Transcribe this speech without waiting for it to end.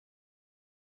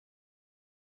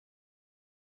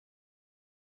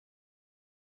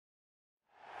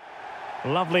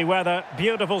Lovely weather,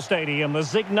 beautiful stadium, the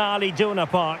Signal Iduna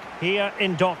Park here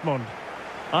in Dortmund.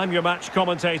 I'm your match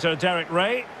commentator, Derek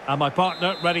Ray, and my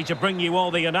partner, ready to bring you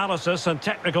all the analysis and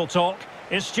technical talk,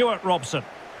 is Stuart Robson.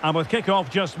 And with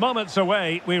kick-off just moments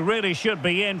away, we really should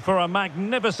be in for a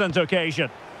magnificent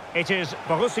occasion. It is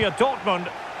Borussia Dortmund,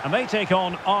 and they take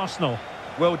on Arsenal.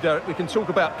 Well, Derek, we can talk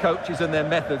about coaches and their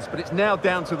methods, but it's now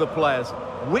down to the players.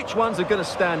 Which ones are going to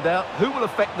stand out, who will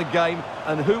affect the game,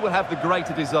 and who will have the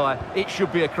greater desire? It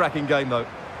should be a cracking game, though.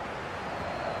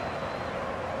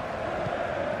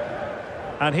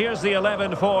 And here's the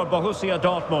 11 for Borussia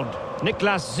Dortmund.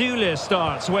 Niklas Süle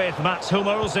starts with Mats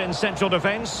Hummels in central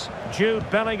defence. Jude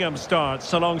Bellingham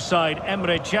starts alongside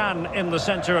Emre Can in the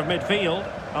centre of midfield.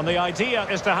 And the idea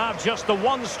is to have just the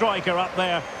one striker up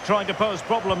there trying to pose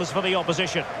problems for the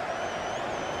opposition.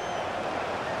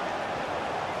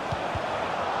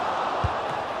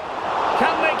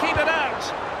 Can they keep it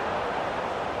out?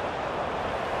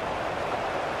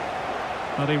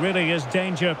 Well, he really is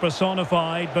danger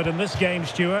personified, but in this game,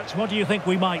 Stuart, what do you think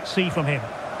we might see from him?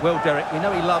 Well, Derek, we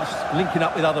know he loves linking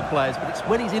up with other players, but it's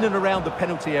when he's in and around the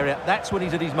penalty area, that's when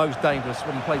he's at his most dangerous,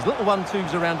 when he plays little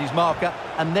 1-2s around his marker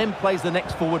and then plays the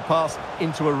next forward pass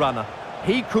into a runner.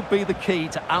 He could be the key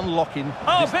to unlocking...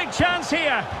 Oh, big chance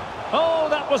here! Oh,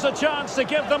 that was a chance to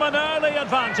give them an early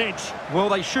advantage. Well,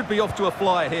 they should be off to a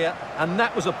flyer here, and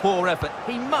that was a poor effort.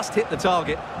 He must hit the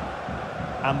target.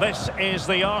 And this is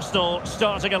the Arsenal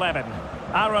starting 11.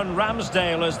 Aaron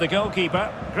Ramsdale is the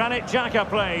goalkeeper. Granit Xhaka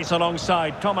plays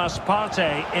alongside Thomas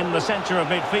Partey in the centre of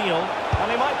midfield.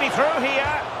 And he might be through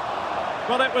here.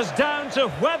 Well, it was down to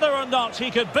whether or not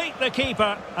he could beat the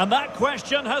keeper, and that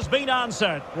question has been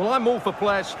answered. Well, I'm all for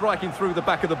players striking through the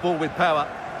back of the ball with power,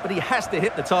 but he has to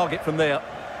hit the target from there.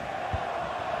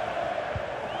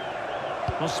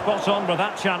 Well, spot on with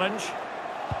that challenge.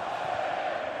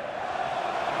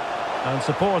 And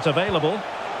support available.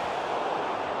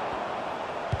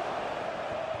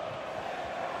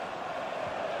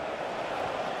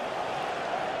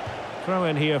 Throw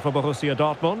in here for Borussia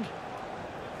Dortmund.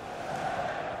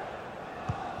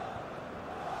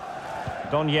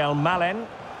 Daniel Malen.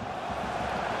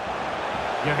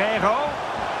 Guerreiro.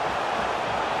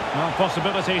 No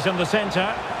possibilities in the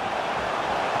centre.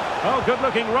 Oh,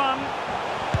 good-looking run.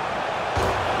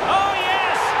 Oh,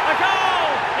 yes! A goal!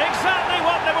 Exactly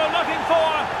what they were looking for,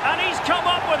 and he's come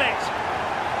up with it.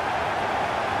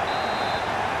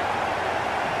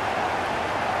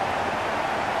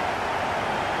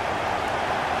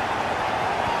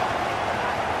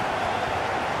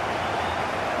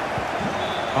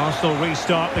 Arsenal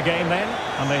restart the game then,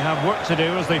 and they have work to do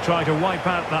as they try to wipe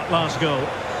out that last goal.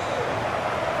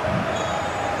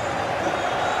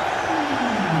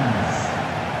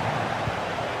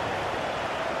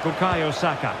 Bukayo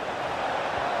Saka.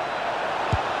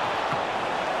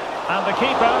 And the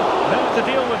keeper there to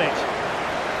deal with it.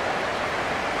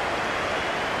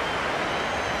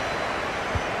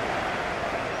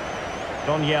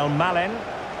 Daniel Malen.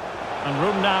 And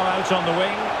room now out on the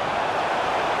wing.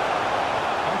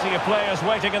 Plenty of players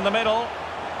waiting in the middle.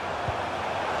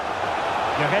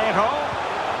 Guerreiro.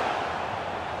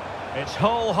 It's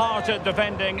wholehearted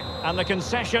defending, and the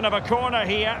concession of a corner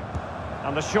here.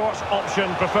 And the short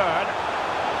option preferred.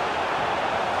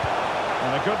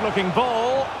 And a good-looking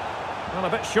ball. Well, a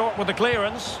bit short with the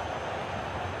clearance.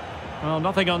 Well,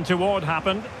 nothing untoward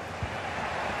happened.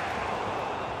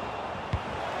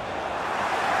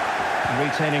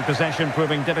 Retaining possession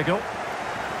proving difficult.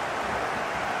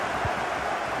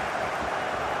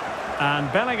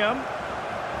 And Bellingham.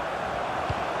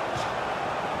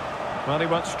 Well, he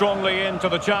went strongly into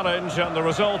the challenge, and the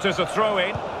result is a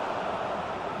throw-in.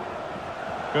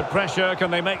 Good pressure.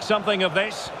 Can they make something of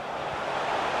this?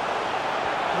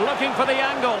 Looking for the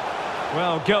angle.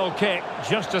 Well, goal kick,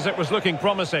 just as it was looking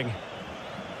promising.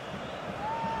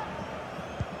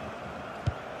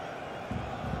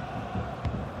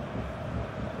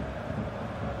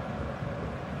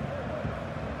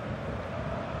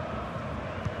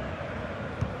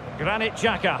 Granit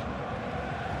Xhaka.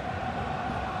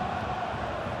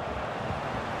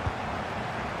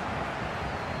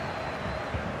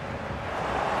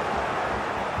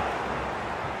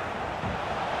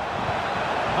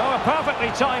 Oh, a perfectly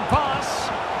timed pass.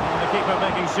 And the keeper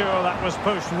making sure that was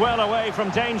pushed well away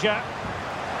from danger.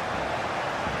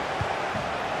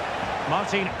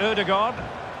 Martin Ødegaard.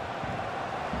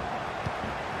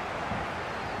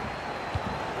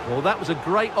 Well, that was a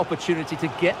great opportunity to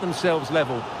get themselves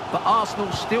level. But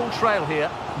Arsenal still trail here,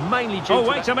 mainly due to... Oh,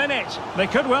 wait a minute. They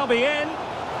could well be in.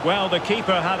 Well, the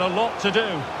keeper had a lot to do.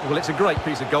 Well, it's a great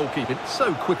piece of goalkeeping.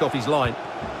 So quick off his line.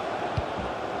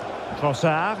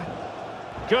 Trossard.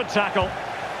 Good tackle.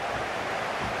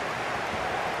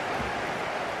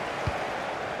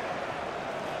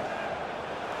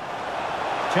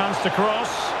 Chance to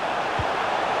cross.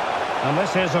 And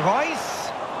this is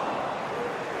Royce.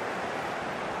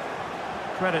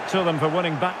 Credit to them for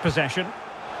winning back possession.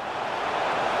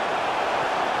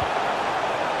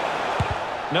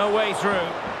 No way through.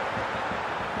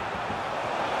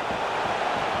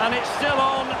 And it's still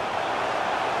on.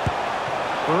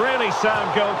 Really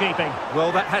sound goalkeeping.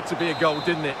 Well, that had to be a goal,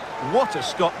 didn't it? What a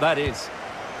stop that is.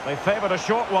 They favoured a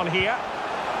short one here.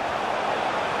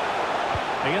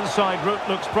 The inside route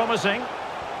looks promising.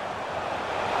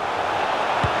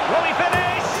 Will he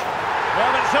finish?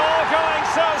 Well, it's all going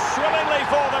so swimmingly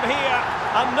for them here.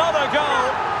 Another goal.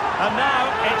 And now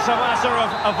it's a matter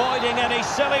of avoiding any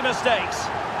silly mistakes.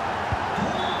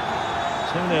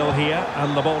 2-0 here,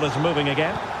 and the ball is moving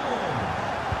again.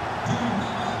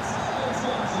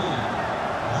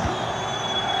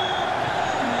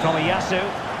 Tomiyasu.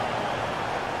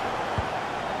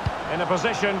 In a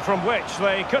position from which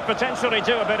they could potentially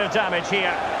do a bit of damage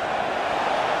here.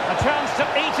 A chance to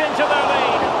eat into their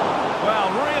lead.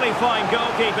 Well, really fine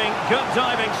goalkeeping, good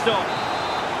diving stop.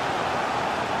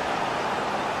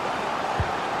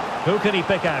 Who can he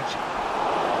pick out?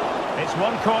 It's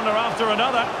one corner after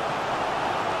another.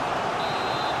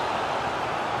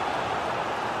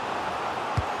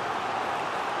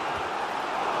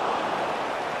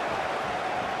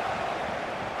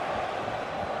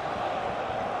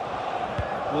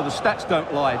 Well, the stats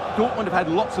don't lie. Dortmund have had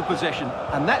lots of possession,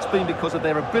 and that's been because of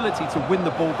their ability to win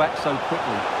the ball back so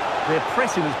quickly. Their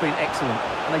pressing has been excellent,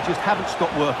 and they just haven't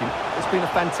stopped working. It's been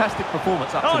a fantastic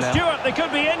performance up to now. Oh, Stuart, they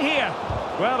could be in here.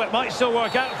 Well, it might still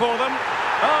work out for them.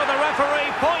 Oh, the referee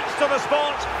points to the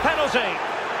spot. Penalty.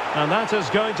 And that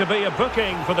is going to be a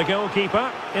booking for the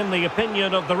goalkeeper, in the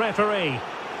opinion of the referee.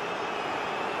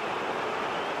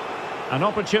 An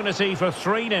opportunity for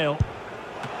 3-0.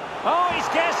 Oh, he's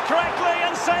guessed correctly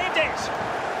and saved it.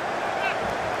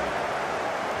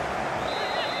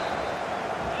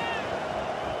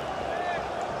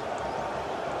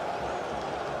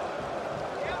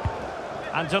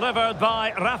 And delivered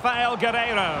by Rafael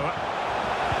Guerreiro.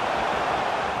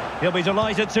 He'll be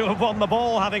delighted to have won the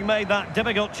ball, having made that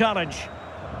difficult challenge.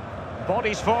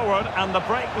 Bodies forward and the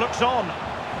break looks on.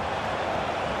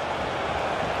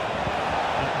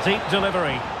 Deep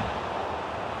delivery.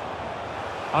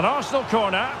 An Arsenal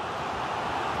corner.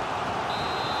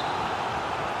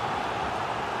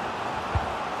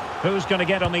 Who's going to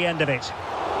get on the end of it?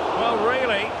 Well,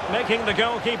 really, making the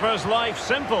goalkeeper's life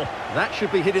simple. That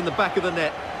should be hitting the back of the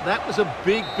net. That was a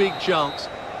big, big chance.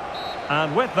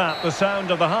 And with that, the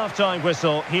sound of the half-time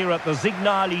whistle here at the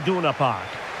Signal Iduna Park.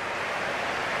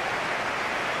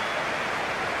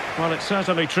 Well, it's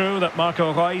certainly true that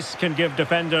Marco Reus can give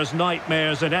defenders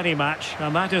nightmares in any match,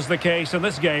 and that is the case in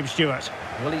this game, Stuart.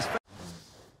 Well, he's...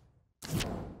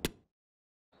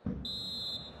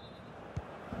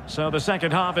 So the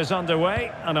second half is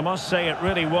underway, and I must say it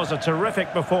really was a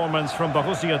terrific performance from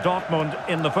Borussia Dortmund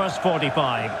in the first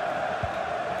 45.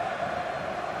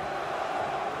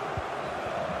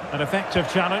 An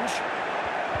effective challenge.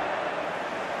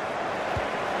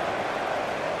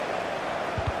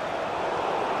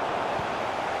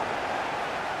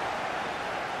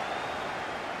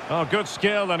 Oh, good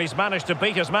skill, and he's managed to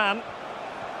beat his man.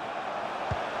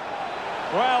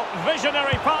 Well,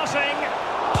 visionary passing.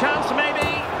 Chance maybe.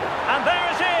 And there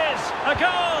it is, a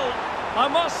goal. I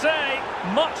must say,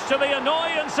 much to the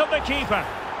annoyance of the keeper.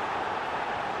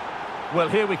 Well,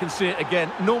 here we can see it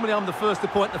again. Normally I'm the first to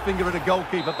point the finger at a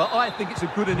goalkeeper, but I think it's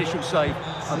a good initial save.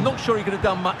 I'm not sure he could have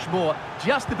done much more.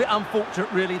 Just a bit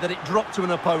unfortunate, really, that it dropped to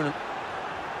an opponent.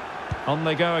 On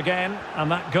they go again, and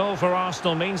that goal for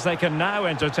Arsenal means they can now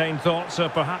entertain thoughts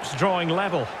of perhaps drawing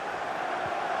level.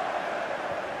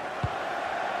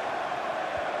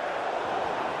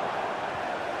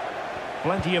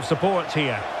 Plenty of support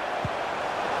here.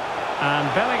 And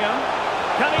Bellingham,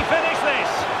 can he finish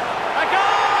this? A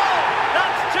goal!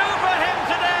 That's two for him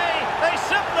today! They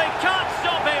simply can't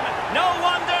stop him! No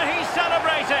wonder he's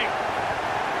celebrating!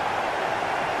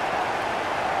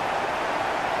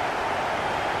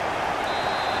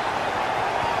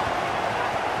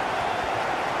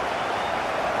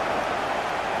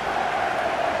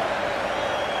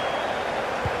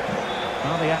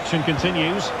 Well, the action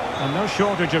continues, and no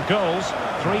shortage of goals.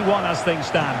 3-1 as things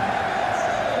stand.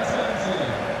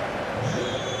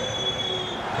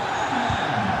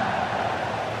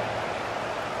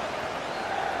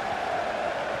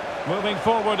 Moving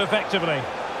forward effectively.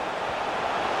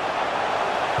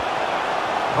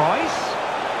 Reus.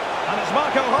 And it's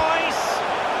Marco Reus.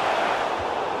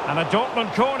 And a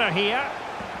Dortmund corner here.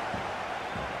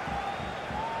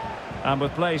 And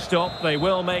with play stopped, they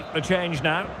will make the change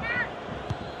now.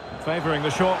 Favouring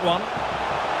the short one.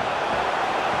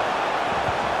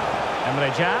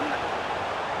 Emre Can.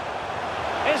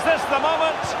 Is this the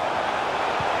moment?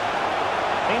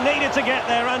 He needed to get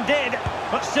there and did,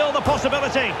 but still the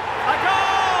possibility. A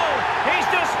goal! He's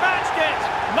dispatched it,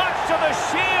 much to the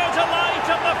sheer delight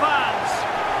of the fans.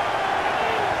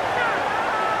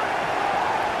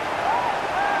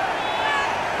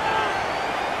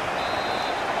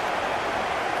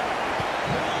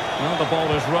 Well, the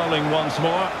ball is rolling once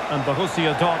more, and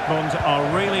Borussia Dortmund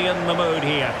are really in the mood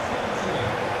here.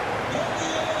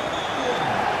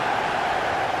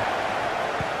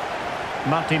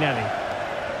 Martinelli.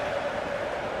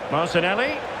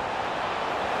 Martinelli.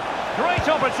 Great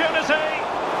opportunity.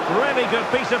 Really good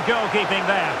piece of goalkeeping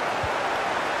there.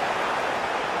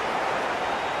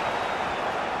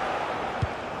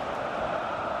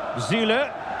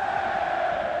 Zule.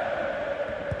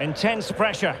 Intense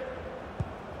pressure.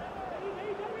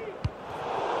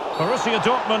 Borussia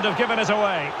Dortmund have given us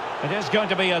away. It is going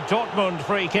to be a Dortmund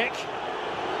free kick.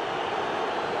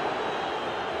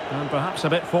 And perhaps a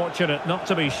bit fortunate not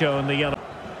to be shown the yellow.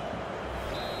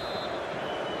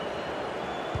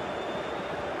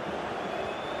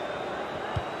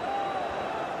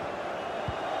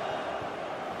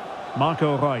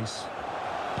 Marco Reus.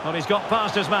 Well, he's got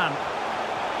past his man.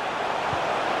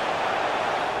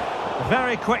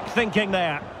 Very quick thinking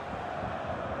there.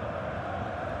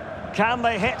 Can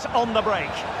they hit on the break?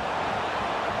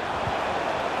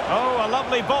 Oh, a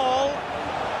lovely ball.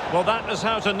 Well, that is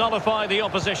how to nullify the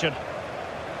opposition.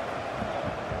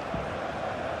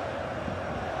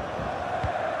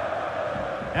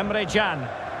 Emre Can.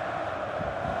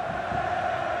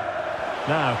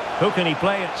 Now, who can he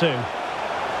play it to?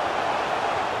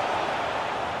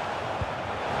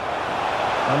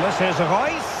 And this is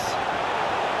Reus.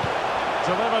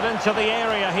 Delivered into the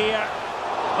area here.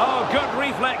 Oh, good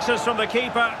reflexes from the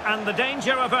keeper and the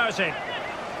danger averted.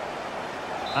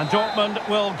 And Dortmund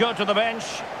will go to the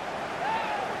bench.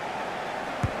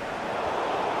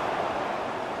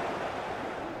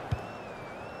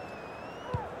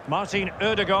 Martin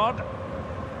Ødegaard.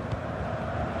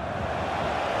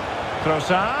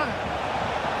 Trossard.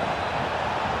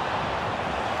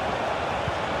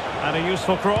 And a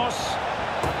useful cross.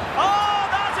 Oh,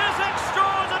 that is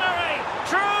extraordinary!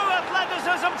 True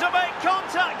athleticism to make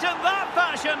contact in that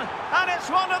fashion. And it's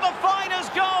one of the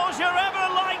finest goals you're ever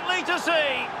likely to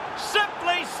see.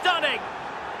 Simply stunning.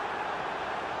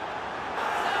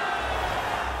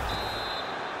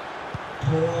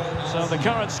 So the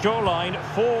current scoreline,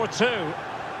 4-2.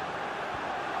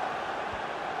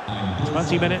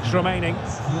 20 minutes remaining.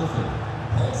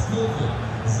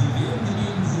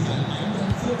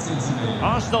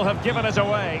 Arsenal have given us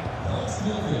away.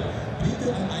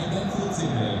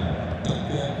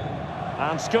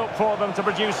 And scope for them to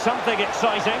produce something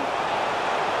exciting.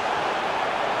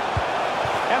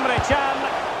 Emre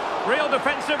Can, real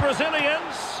defensive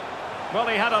resilience. Well,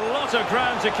 he had a lot of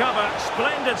ground to cover.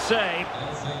 Splendid save.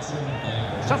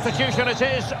 Substitution it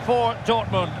is for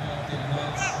Dortmund.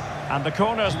 And the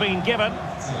corner's been given.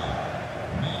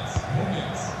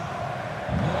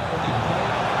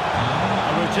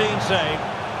 A routine save.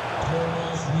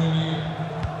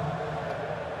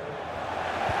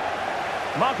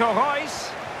 Marco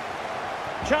Reus.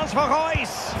 Chance for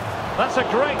Reus. That's a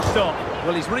great stop.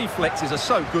 Well, his reflexes are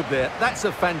so good there. That's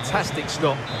a fantastic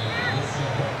stop.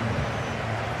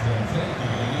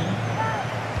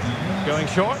 Going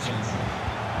short.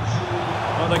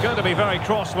 Well, they're going to be very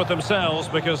cross with themselves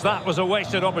because that was a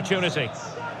wasted opportunity.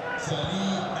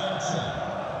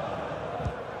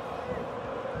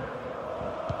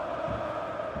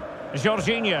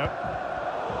 Jorginho.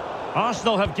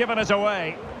 Arsenal have given us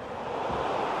away.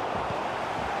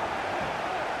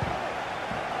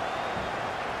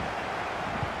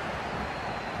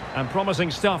 And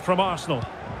promising stuff from Arsenal.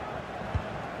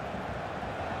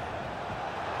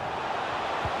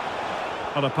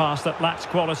 On a pass that lacks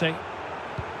quality.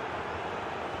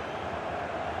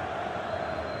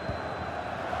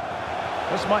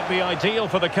 This might be ideal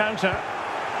for the counter.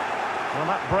 Well,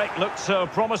 that break looked so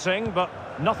promising, but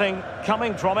nothing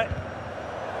coming from it.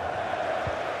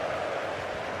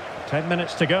 10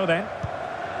 minutes to go then.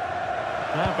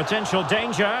 Now, potential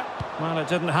danger. Well, it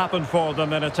didn't happen for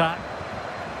them in attack.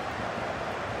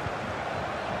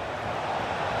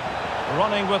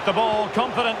 Running with the ball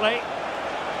confidently.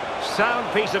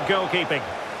 Sound piece of goalkeeping.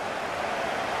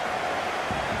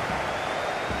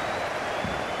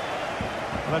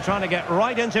 Well, they're trying to get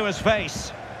right into his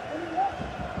face.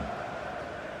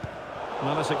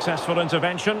 Not a successful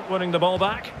intervention, winning the ball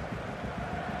back.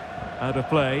 Out of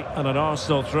play and an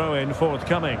Arsenal throw-in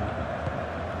forthcoming.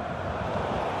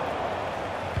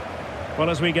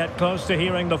 Well, as we get close to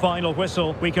hearing the final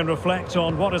whistle, we can reflect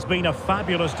on what has been a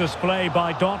fabulous display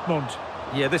by Dortmund.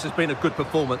 Yeah, this has been a good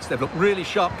performance. They've looked really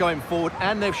sharp going forward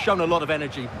and they've shown a lot of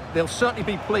energy. They'll certainly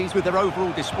be pleased with their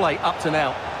overall display up to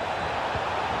now.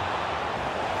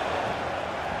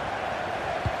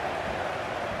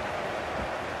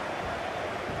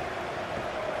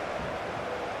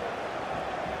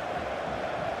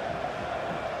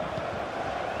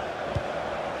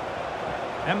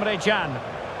 Emre Can.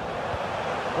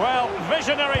 Well,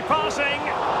 visionary passing.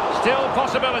 Still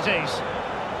possibilities.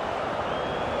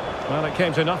 Well, it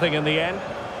came to nothing in the end.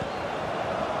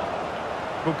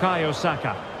 Bukayo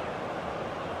Saka.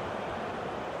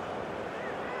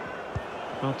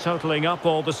 Well, totalling up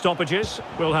all the stoppages,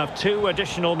 we'll have 2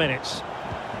 additional minutes.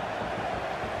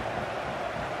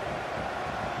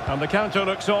 And the counter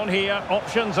looks on here.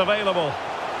 Options available.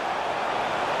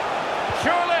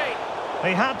 Surely!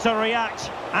 He had to react,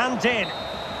 and did.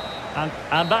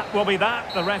 And that will be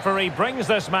that. The referee brings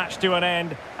this match to an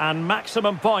end, and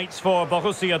maximum points for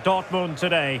Borussia Dortmund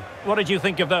today. What did you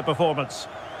think of their performance?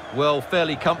 Well,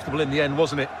 fairly comfortable in the end,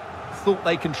 wasn't it? Thought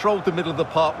they controlled the middle of the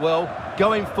park well.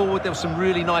 Going forward, there was some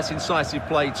really nice incisive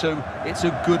play too. It's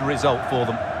a good result for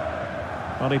them.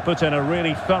 Well, he put in a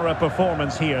really thorough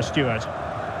performance here, Stuart.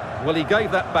 Well, he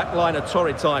gave that back line a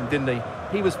torrid time, didn't he?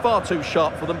 He was far too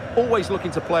sharp for them, always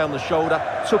looking to play on the shoulder,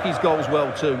 took his goals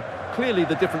well too. Clearly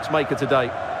the difference maker today.